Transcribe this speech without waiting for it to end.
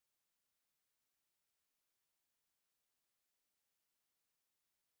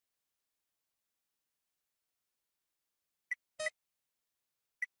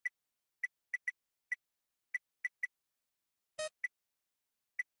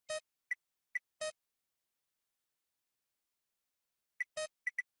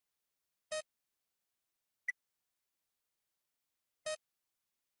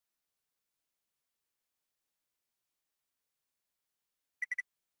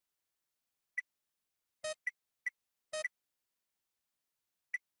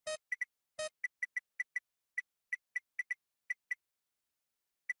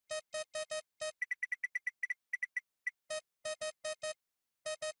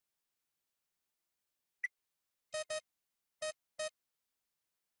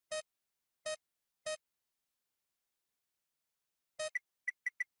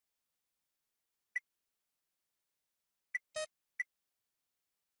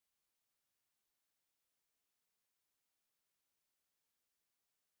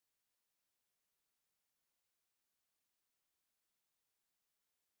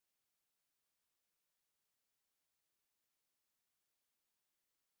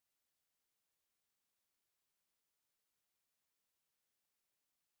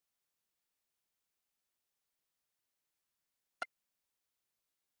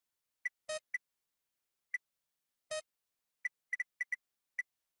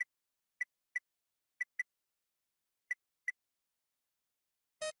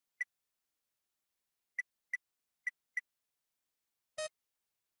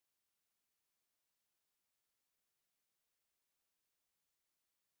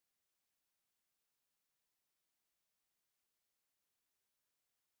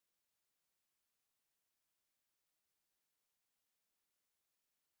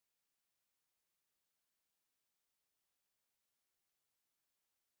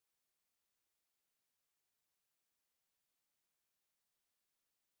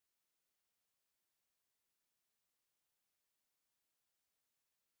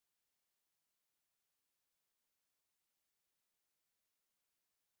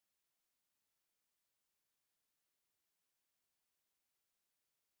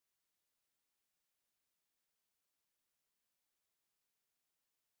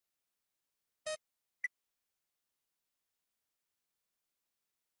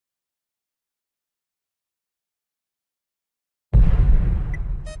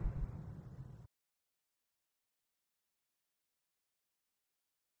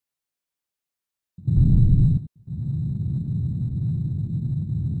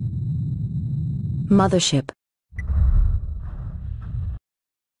Mothership.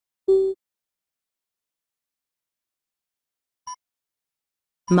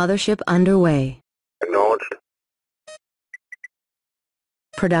 Mothership underway. Acknowledged.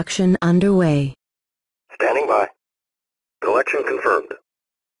 Production underway. Standing by. Collection confirmed.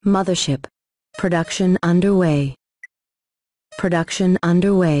 Mothership. Production underway. Production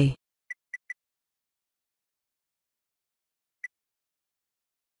underway.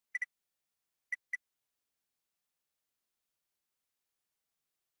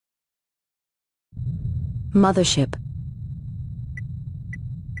 Mothership.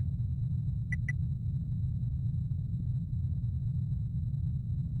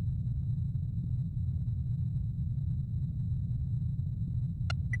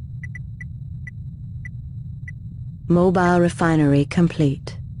 Mobile refinery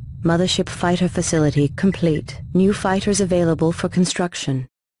complete. Mothership fighter facility complete. New fighters available for construction.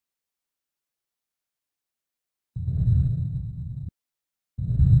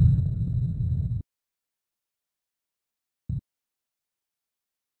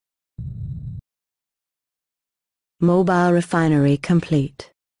 Mobile refinery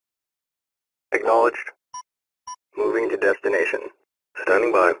complete. Acknowledged. Moving to destination.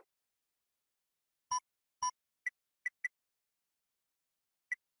 Standing by.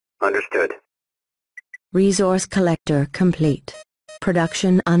 Understood. Resource collector complete.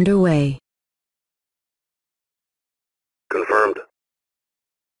 Production underway. Confirmed.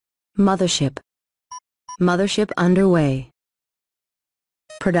 Mothership. Mothership underway.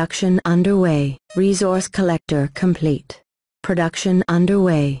 Production underway. Resource collector complete. Production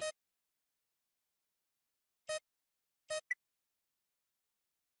underway.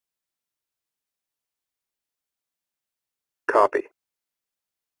 Copy.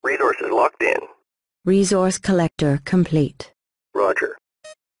 Resources locked in. Resource collector complete. Roger.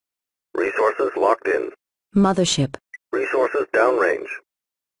 Resources locked in. Mothership. Resources downrange.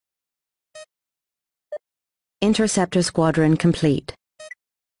 Interceptor squadron complete.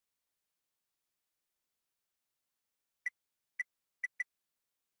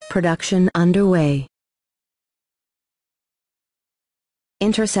 Production underway.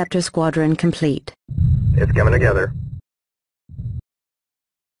 Interceptor squadron complete. It's coming together.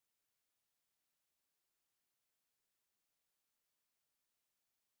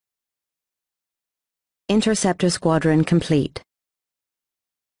 Interceptor squadron complete.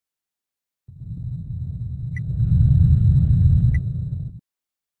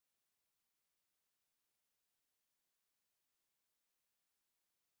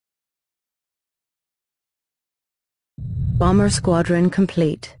 Bomber squadron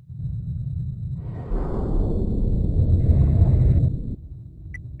complete.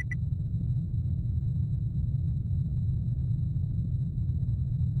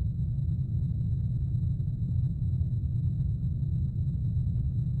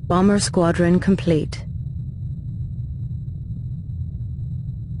 Bomber squadron complete.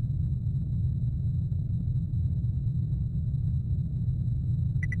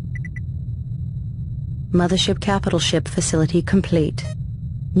 Mothership capital ship facility complete.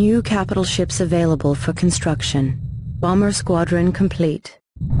 New capital ships available for construction. Bomber squadron complete.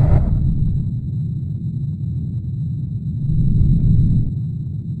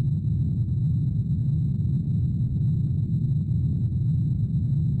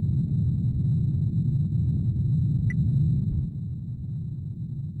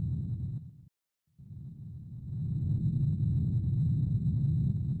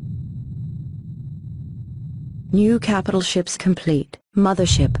 New capital ships complete.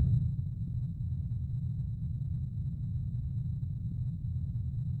 Mothership.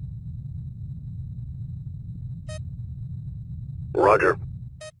 Roger.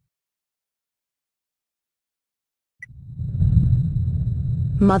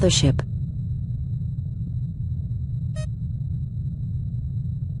 Mothership.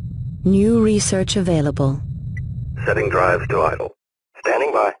 New research available. Setting drives to idle.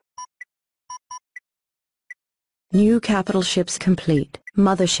 Standing by. New capital ships complete.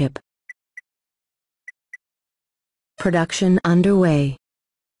 Mothership. Production underway.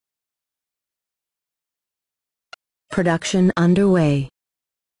 Production underway.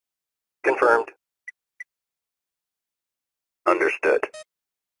 Confirmed. Understood.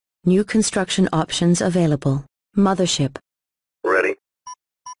 New construction options available. Mothership. Ready.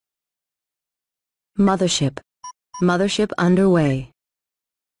 Mothership. Mothership underway.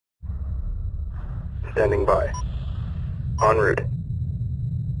 Standing by. En route.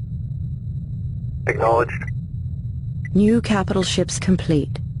 Acknowledged. New capital ships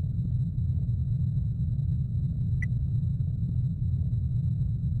complete.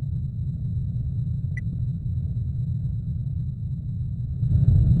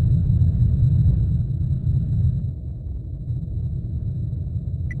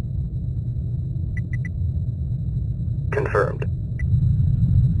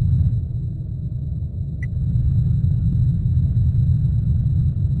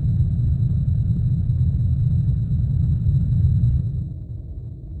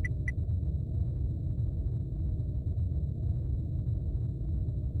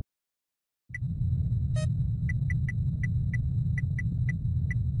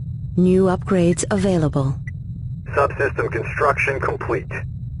 New upgrades available. Subsystem construction complete.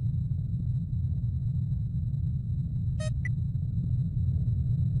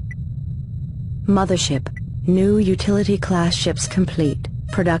 Mothership. New utility class ships complete.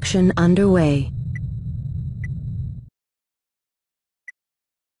 Production underway.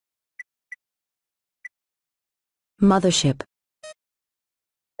 Mothership.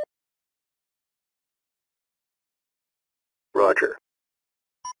 Roger.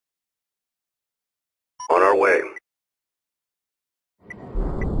 On our way.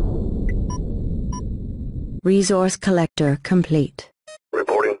 Resource collector complete.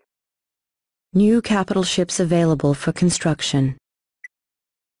 Reporting. New capital ships available for construction.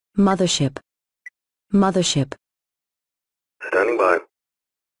 Mothership. Mothership. Standing by.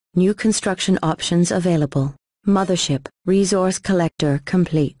 New construction options available. Mothership. Resource collector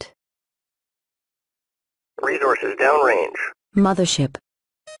complete. Resources downrange. Mothership.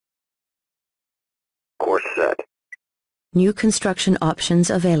 Course set. New construction options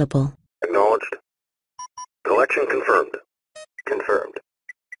available. Acknowledged. Collection confirmed. Confirmed.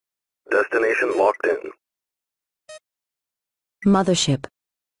 Destination locked in. Mothership.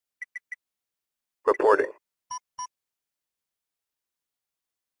 Reporting.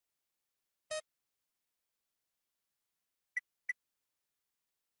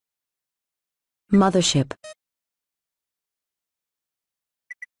 Mothership.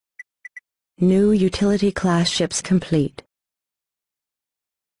 New utility class ships complete.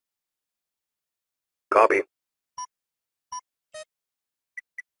 Copy.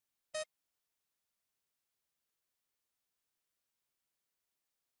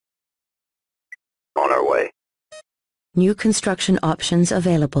 On our way. New construction options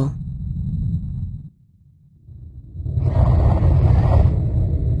available.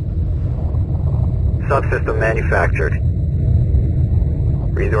 Subsystem manufactured.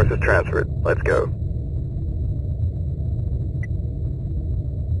 Resources transferred. Let's go.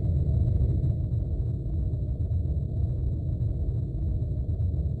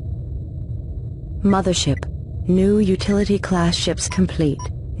 Mothership. New utility class ships complete.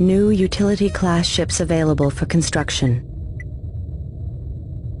 New utility class ships available for construction.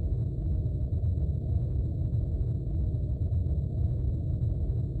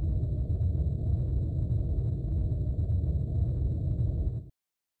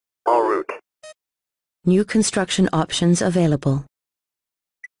 En route. New construction options available.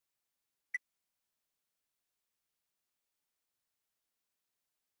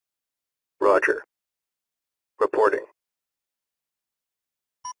 Roger. Reporting.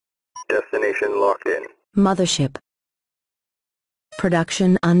 Destination locked in. Mothership.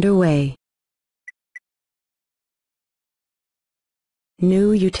 Production underway.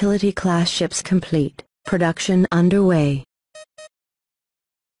 New utility class ships complete. Production underway.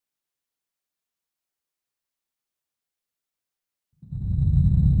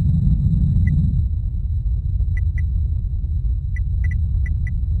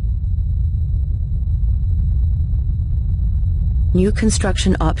 New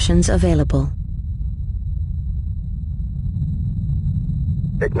construction options available.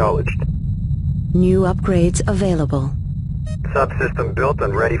 Acknowledged. New upgrades available. Subsystem built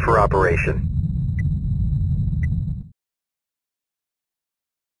and ready for operation.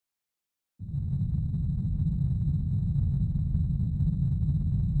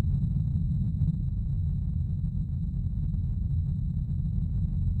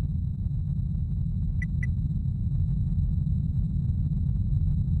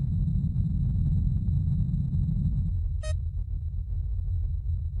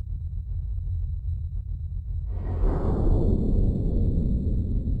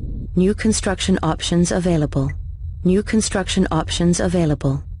 New construction options available. New construction options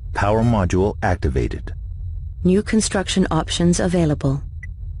available. Power module activated. New construction options available.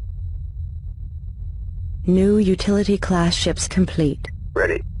 New utility class ships complete.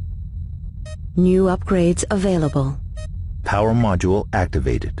 Ready. New upgrades available. Power module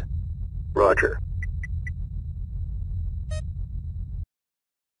activated. Roger.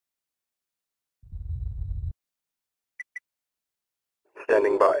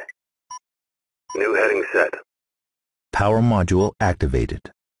 Standing by. New heading set. Power module activated.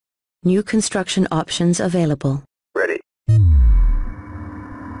 New construction options available. Ready.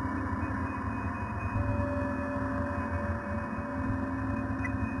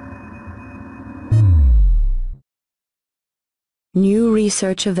 New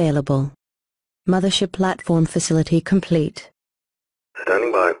research available. Mothership platform facility complete.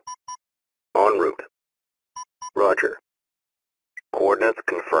 Standing by. En route. Roger. Coordinates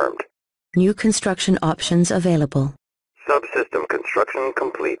confirmed. New construction options available. Subsystem construction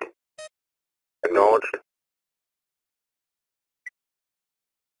complete. Acknowledged.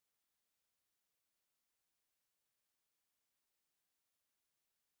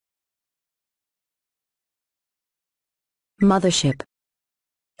 Mothership.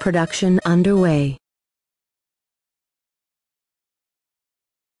 Production underway.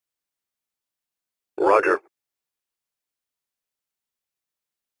 Roger.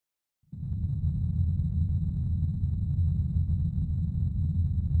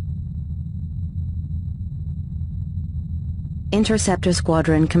 Interceptor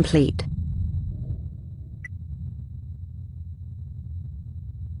squadron complete.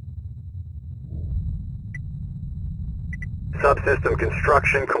 Subsystem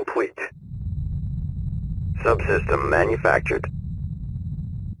construction complete. Subsystem manufactured.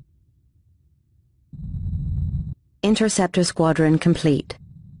 Interceptor squadron complete.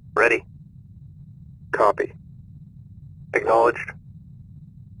 Ready. Copy. Acknowledged.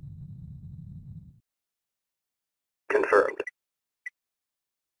 Confirmed.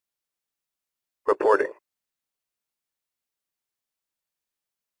 Reporting.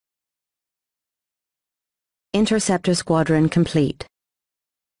 Interceptor squadron complete.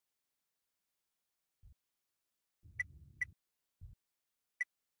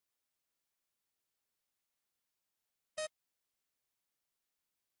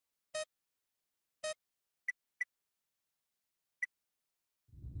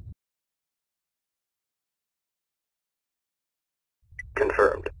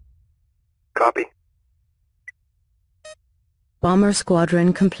 Confirmed. Copy. Bomber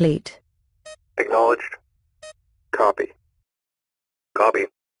squadron complete. Acknowledged. Copy. Copy.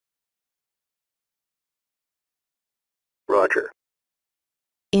 Roger.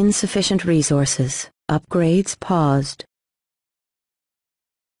 Insufficient resources. Upgrades paused.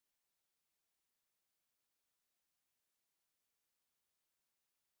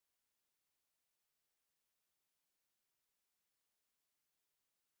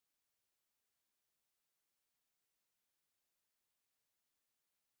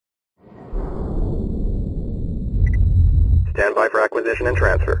 Stand by for acquisition and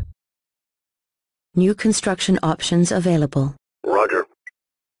transfer. New construction options available. Roger.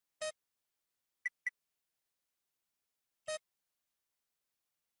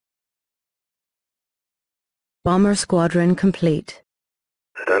 Bomber squadron complete.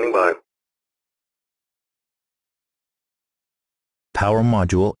 Standing by. Power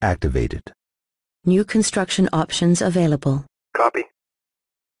module activated. New construction options available. Copy.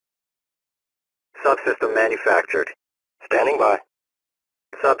 Subsystem manufactured. Standing by.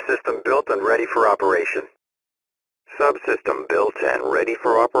 Subsystem built and ready for operation. Subsystem built and ready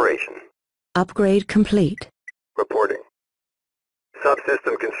for operation. Upgrade complete. Reporting.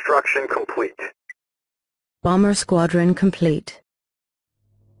 Subsystem construction complete. Bomber squadron complete.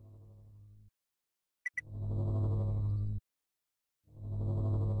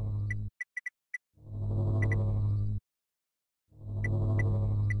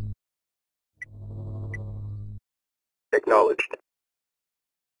 Acknowledged.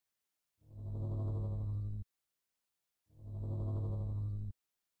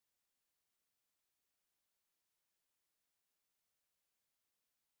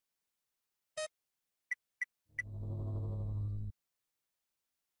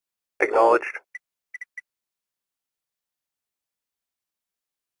 Acknowledged.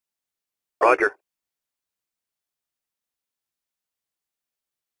 Roger.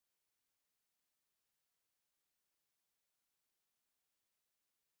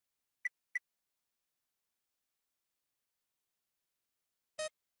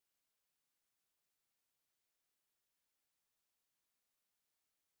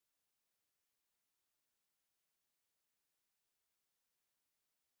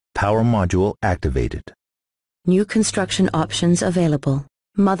 Power module activated. New construction options available.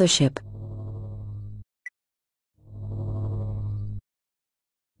 Mothership.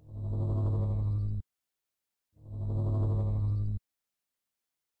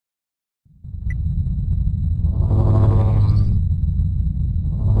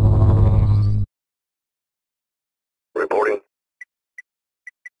 Reporting.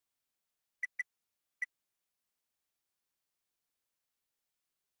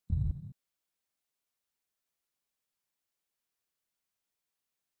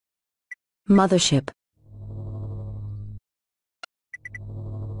 Mothership.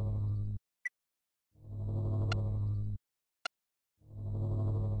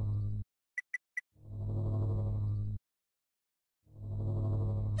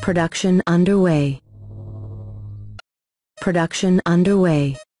 Production underway. Production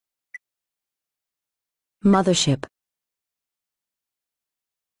underway. Mothership.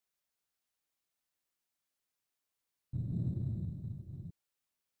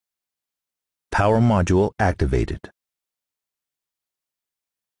 Power module activated.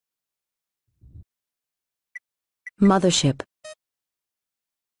 Mothership.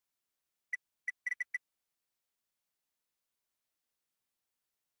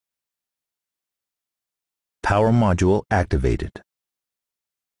 Power module activated.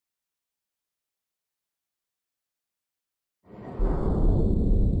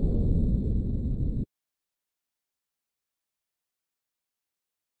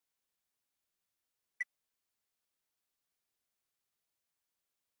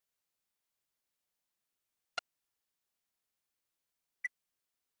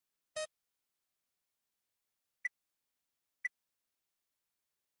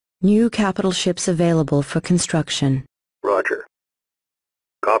 New capital ships available for construction. Roger.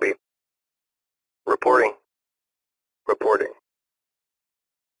 Copy. Reporting. Reporting.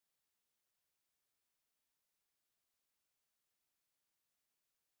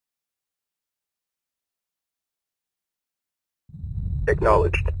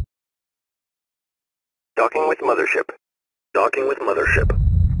 Acknowledged. Docking with mothership. Docking with mothership.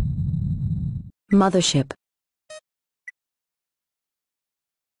 Mothership.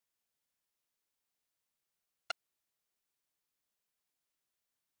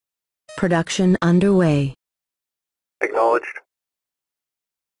 Production underway. Acknowledged.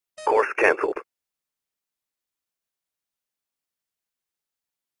 Course cancelled.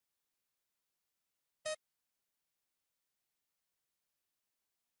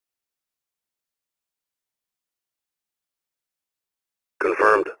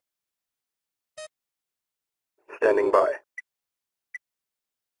 Confirmed. Standing by.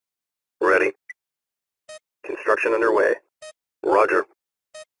 Ready. Construction underway. Roger.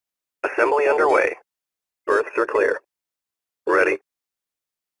 Assembly underway. Berths are clear. Ready.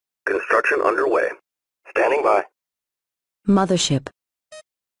 Construction underway. Standing by. Mothership.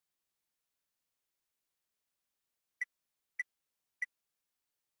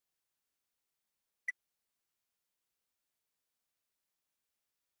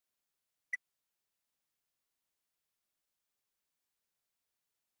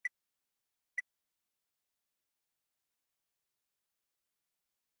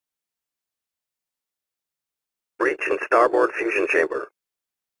 Breach in starboard fusion chamber.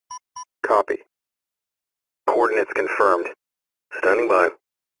 Copy. Coordinates confirmed. Standing by.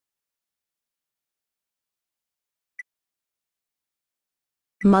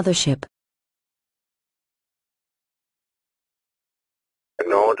 Mothership.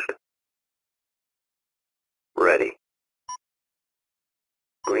 Acknowledged. Ready.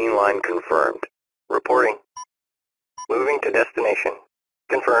 Green line confirmed. Reporting. Moving to destination.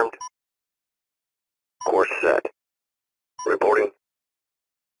 Confirmed. Course set. Reporting.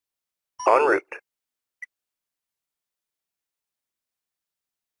 En route.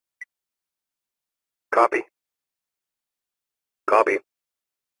 Copy. Copy.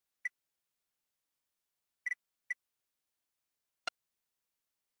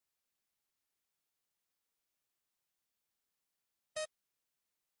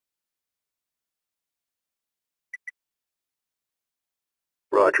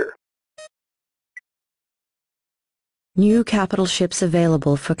 Roger. New capital ships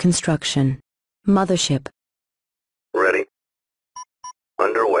available for construction. Mothership. Ready.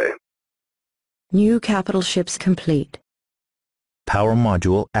 Underway. New capital ships complete. Power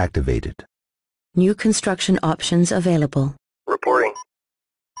module activated. New construction options available. Reporting.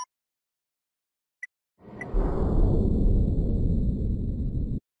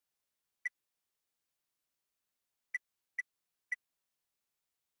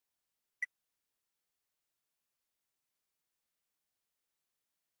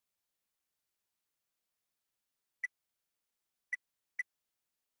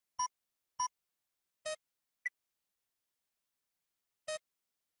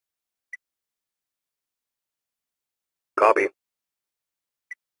 Copy.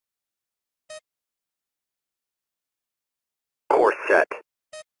 Course set.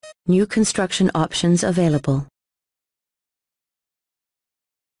 New construction options available.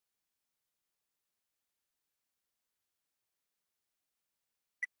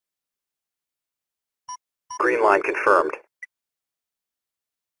 Green line confirmed.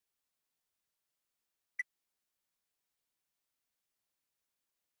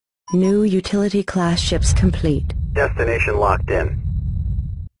 New utility class ships complete. Destination locked in.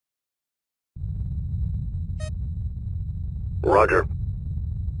 Roger.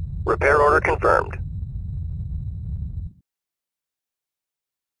 Repair order confirmed.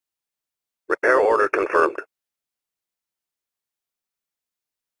 Repair order confirmed.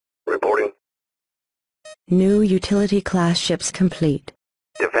 Reporting. New utility class ships complete.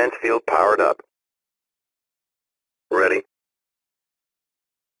 Defense field powered up. Ready.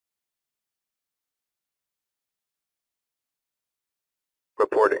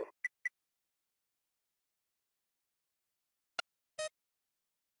 Reporting.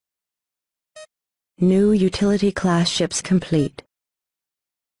 New utility class ships complete.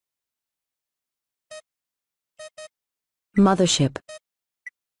 Mothership.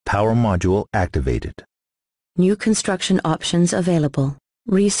 Power module activated. New construction options available.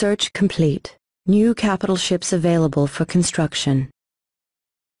 Research complete. New capital ships available for construction.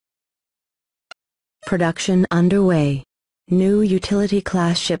 Production underway. New utility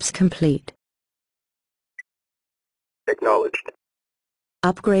class ships complete. Acknowledged.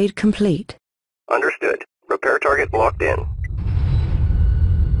 Upgrade complete. Understood. Repair target locked in.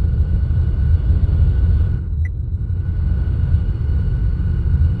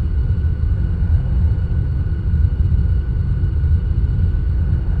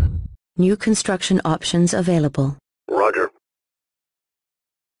 New construction options available. Roger.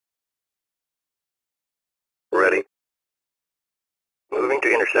 Ready. Moving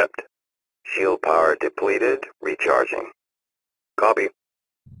to intercept. Shield power depleted. Recharging. Copy.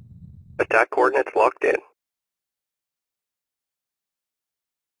 Attack coordinates locked in.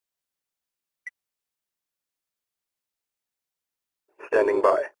 Standing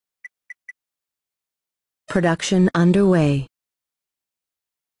by. Production underway.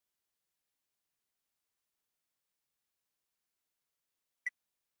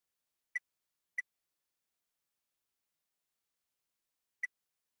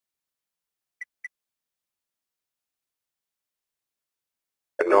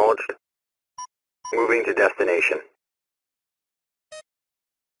 Acknowledged. Moving to destination.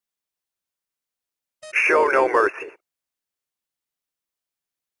 Show no mercy.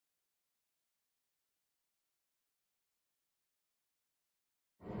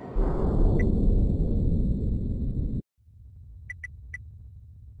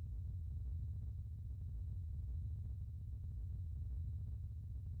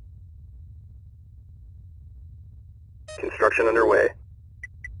 Construction underway.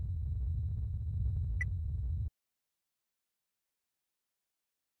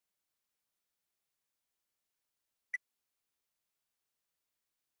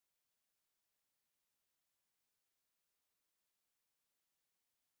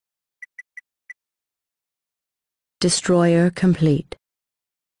 Destroyer complete.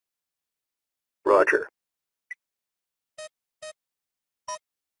 Roger.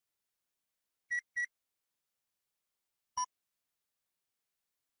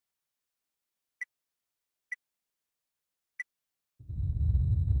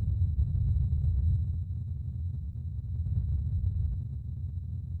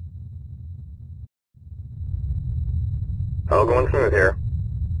 All going smooth here.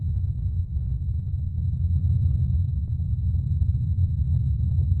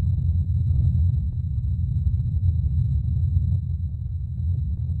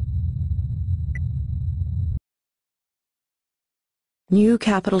 New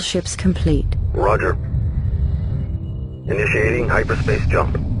capital ships complete. Roger. Initiating hyperspace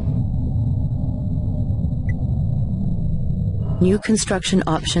jump. New construction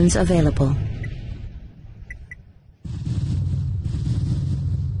options available.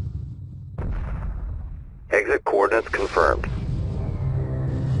 Exit coordinates confirmed.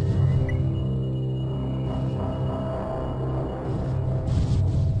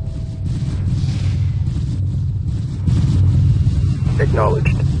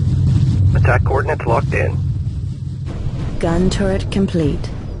 Acknowledged. Attack coordinates locked in. Gun turret complete.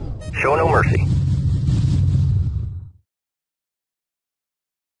 Show no mercy.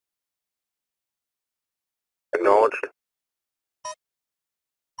 Acknowledged.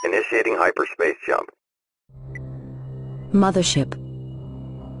 Initiating hyperspace jump. Mothership.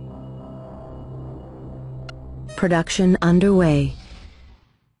 Production underway.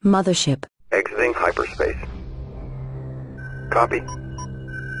 Mothership. Exiting hyperspace. Copy.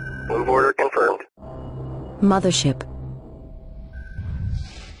 Move order confirmed. Mothership.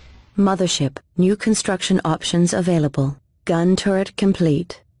 Mothership. New construction options available. Gun turret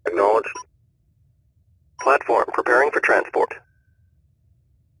complete. Acknowledged. Platform preparing for transport.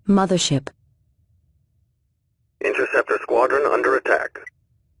 Mothership. Interceptor squadron under attack.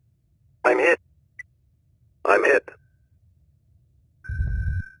 I'm hit. I'm hit.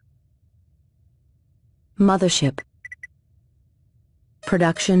 Mothership.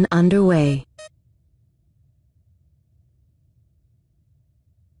 Production underway.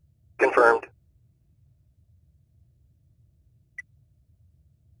 Confirmed.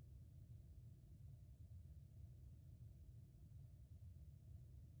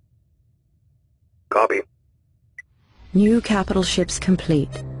 New capital ships complete.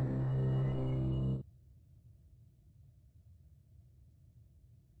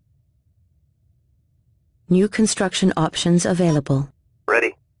 New construction options available.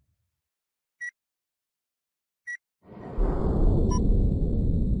 Ready.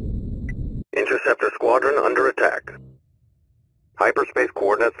 Interceptor squadron under attack. Hyperspace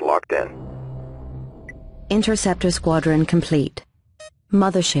coordinates locked in. Interceptor squadron complete.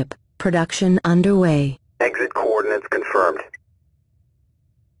 Mothership, production underway. Exit coordinates confirmed.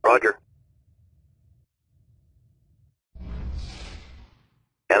 Roger.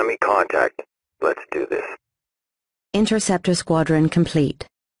 Enemy contact. Let's do this. Interceptor squadron complete.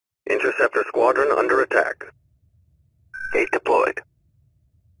 Interceptor squadron under attack. Gate deployed.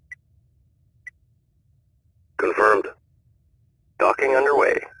 Confirmed. Docking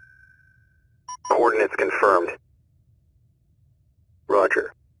underway. Coordinates confirmed.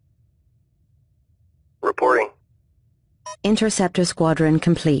 Roger. Reporting. Interceptor squadron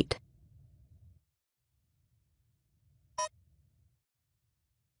complete.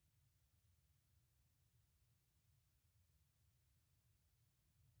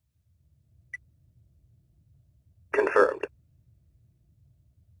 Confirmed.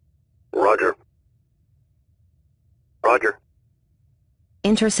 Roger. Roger.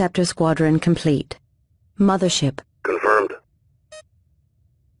 Interceptor squadron complete. Mothership. Confirmed.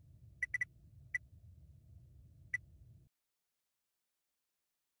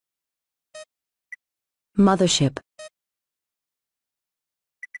 Mothership.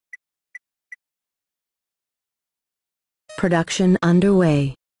 Production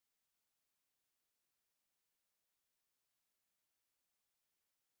underway.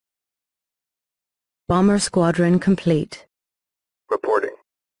 Bomber squadron complete. Reporting.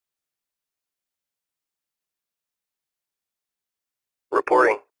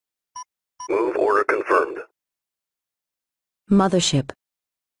 Reporting. Move order confirmed. Mothership.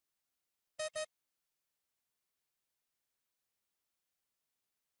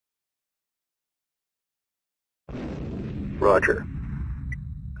 Roger.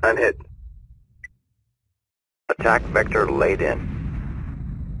 I'm hit. Attack vector laid in.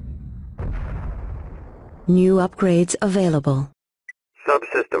 New upgrades available.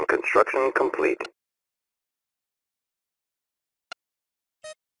 Subsystem construction complete.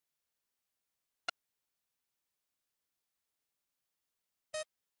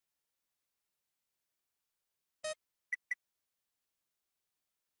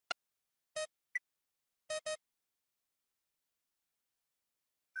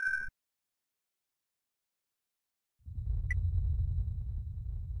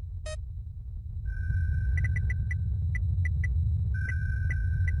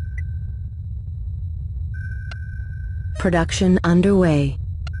 Production underway.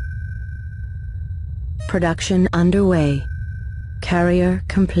 Production underway. Carrier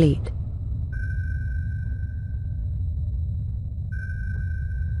complete.